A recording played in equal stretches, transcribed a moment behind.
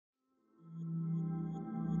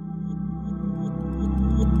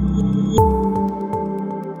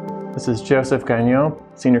This is Joseph Gagnon,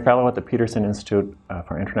 Senior Fellow at the Peterson Institute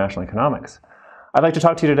for International Economics. I'd like to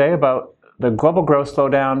talk to you today about the global growth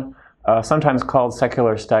slowdown, sometimes called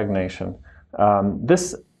secular stagnation.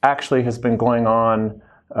 This actually has been going on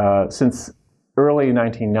since early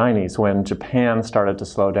 1990s when Japan started to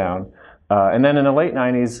slow down. And then in the late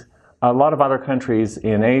 90s, a lot of other countries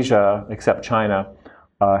in Asia, except China,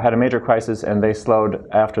 had a major crisis, and they slowed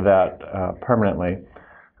after that permanently.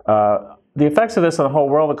 The effects of this on the whole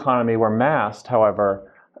world economy were masked,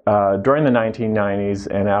 however, during the 1990s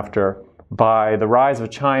and after by the rise of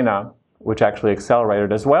China, which actually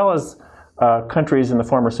accelerated, as well as countries in the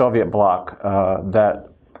former Soviet bloc that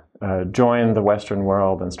joined the Western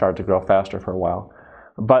world and started to grow faster for a while.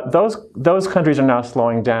 But those countries are now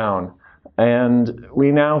slowing down, and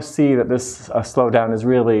we now see that this slowdown is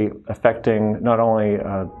really affecting not only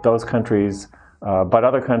those countries, but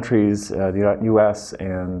other countries, the US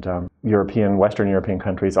and Western European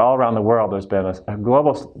countries, all around the world. There's been a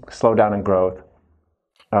global slowdown in growth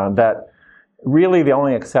that really the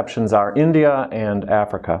only exceptions are India and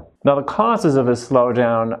Africa. Now the causes of this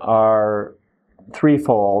slowdown are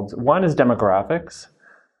threefold. One is demographics.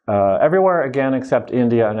 Everywhere again except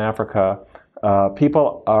India and Africa,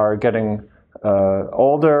 people are getting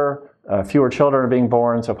older, fewer children are being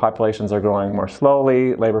born, so populations are growing more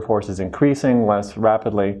slowly, labor force is increasing less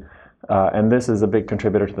rapidly, and this is a big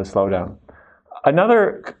contributor to the slowdown.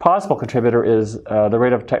 Another possible contributor is the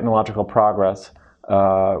rate of technological progress,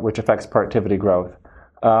 which affects productivity growth.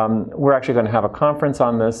 We're actually going to have a conference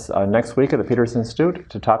on this next week at the Peterson Institute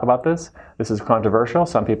to talk about this. This is controversial.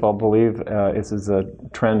 Some people believe this is a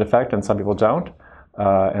trend effect and some people don't,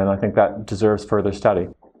 and I think that deserves further study.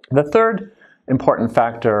 The third important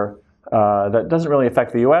factor that doesn't really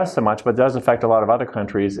affect the US so much, but does affect a lot of other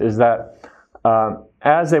countries, is that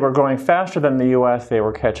as they were growing faster than the US, they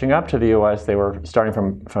were catching up to the US. They were starting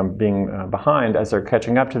from being behind. As they're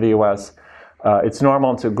catching up to the US, it's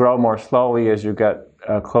normal to grow more slowly as you get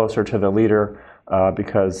closer to the leader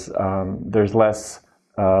because there's less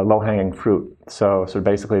low-hanging fruit. So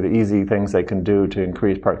basically the easy things they can do to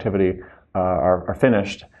increase productivity are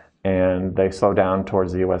finished, and they slow down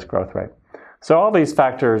towards the US growth rate. So all these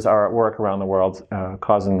factors are at work around the world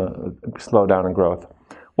causing the slowdown in growth.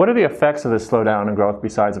 What are the effects of this slowdown in growth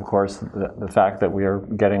besides, of course, the fact that we are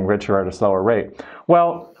getting richer at a slower rate?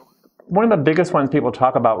 Well, one of the biggest ones people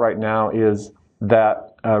talk about right now is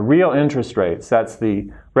that real interest rates, that's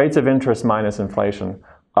the rates of interest minus inflation,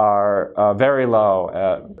 are very low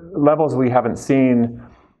at levels we haven't seen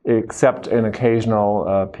except in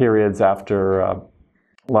occasional periods after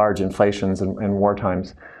large inflations and war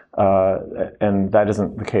times. And that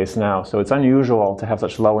isn't the case now. So it's unusual to have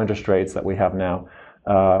such low interest rates that we have now.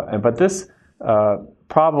 But this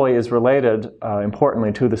probably is related,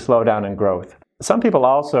 importantly, to the slowdown in growth. Some people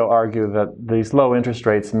also argue that these low interest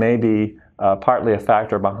rates may be partly a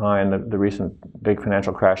factor behind the recent big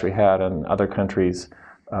financial crash we had and other countries'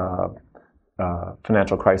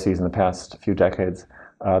 financial crises in the past few decades.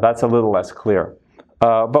 That's a little less clear.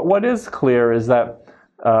 But what is clear is that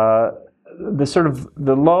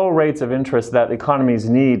the low rates of interest that economies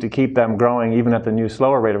need to keep them growing, even at the new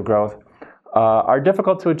slower rate of growth, are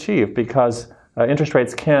difficult to achieve because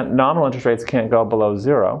nominal interest rates can't go below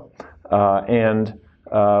zero, and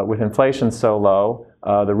with inflation so low,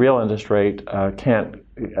 the real interest rate can't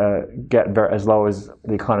get as low as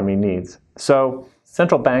the economy needs. So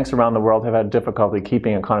central banks around the world have had difficulty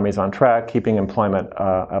keeping economies on track, keeping employment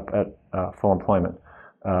up at full employment,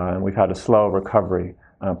 and we've had a slow recovery.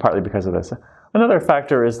 Partly because of this. Another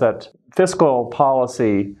factor is that fiscal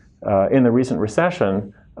policy in the recent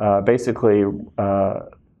recession basically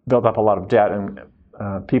built up a lot of debt, and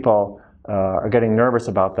people are getting nervous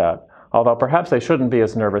about that. Although perhaps they shouldn't be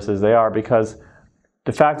as nervous as they are, because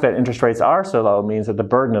the fact that interest rates are so low means that the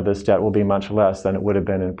burden of this debt will be much less than it would have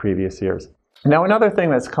been in previous years. Now, another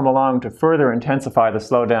thing that's come along to further intensify the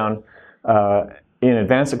slowdown in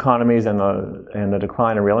advanced economies and the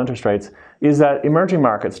decline in real interest rates is that emerging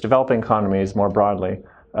markets, developing economies more broadly,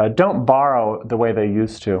 don't borrow the way they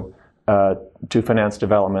used to finance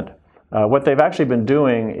development. What they've actually been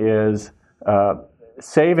doing is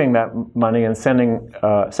saving that money and sending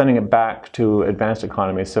it back to advanced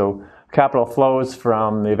economies. So capital flows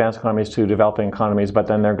from the advanced economies to developing economies, but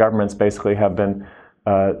then their governments basically have been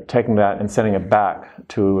taking that and sending it back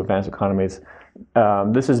to advanced economies.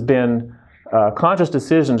 This has been a conscious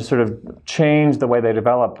decision to sort of change the way they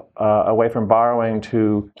develop away from borrowing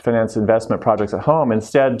to finance investment projects at home,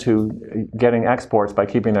 instead to getting exports by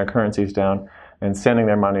keeping their currencies down and sending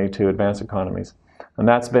their money to advanced economies. And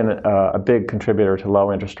that's been a big contributor to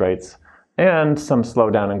low interest rates and some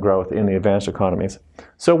slowdown in growth in the advanced economies.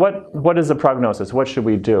 So what is the prognosis? What should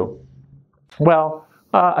we do? Well,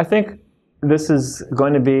 I think this is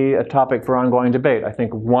going to be a topic for ongoing debate. I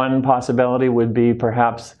think one possibility would be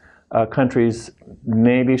perhaps countries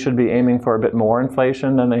maybe should be aiming for a bit more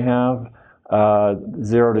inflation than they have.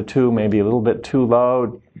 0 to 2 may be a little bit too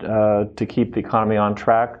low to keep the economy on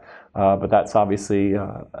track, but that's obviously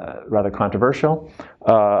rather controversial.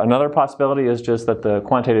 Another possibility is just that the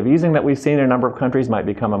quantitative easing that we've seen in a number of countries might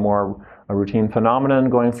become a routine phenomenon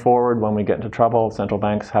going forward. When we get into trouble, central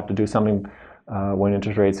banks have to do something when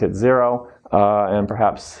interest rates hit 0, and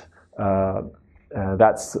perhaps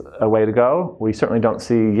that's a way to go. We certainly don't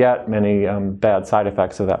see yet many bad side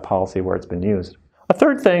effects of that policy where it's been used. A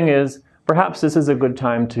third thing is perhaps this is a good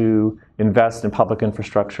time to invest in public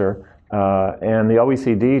infrastructure. And the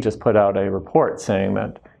OECD just put out a report saying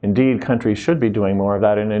that indeed countries should be doing more of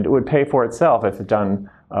that, and it would pay for itself if done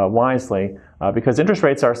wisely, because interest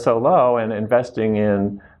rates are so low, and investing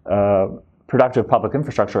in productive public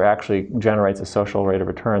infrastructure actually generates a social rate of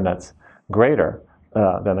return that's greater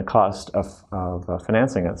than the cost of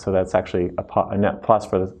financing it. So that's actually a net plus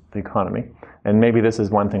for the economy. And maybe this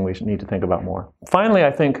is one thing we should need to think about more. Finally,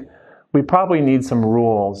 I think we probably need some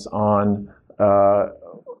rules on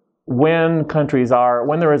when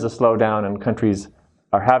there is a slowdown and countries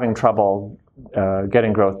are having trouble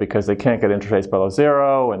getting growth because they can't get interest rates below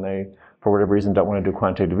 0, and they, for whatever reason, don't want to do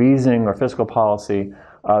quantitative easing or fiscal policy.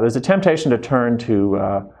 There's a temptation to turn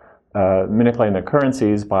to manipulating their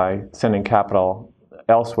currencies by sending capital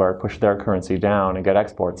elsewhere, push their currency down and get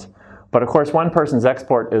exports. But of course, one person's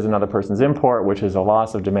export is another person's import, which is a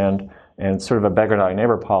loss of demand and sort of a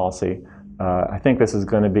beggar-thy-neighbor policy. I think this is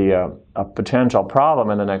going to be a potential problem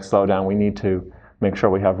in the next slowdown. We need to make sure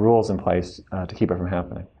we have rules in place to keep it from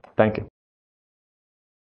happening. Thank you.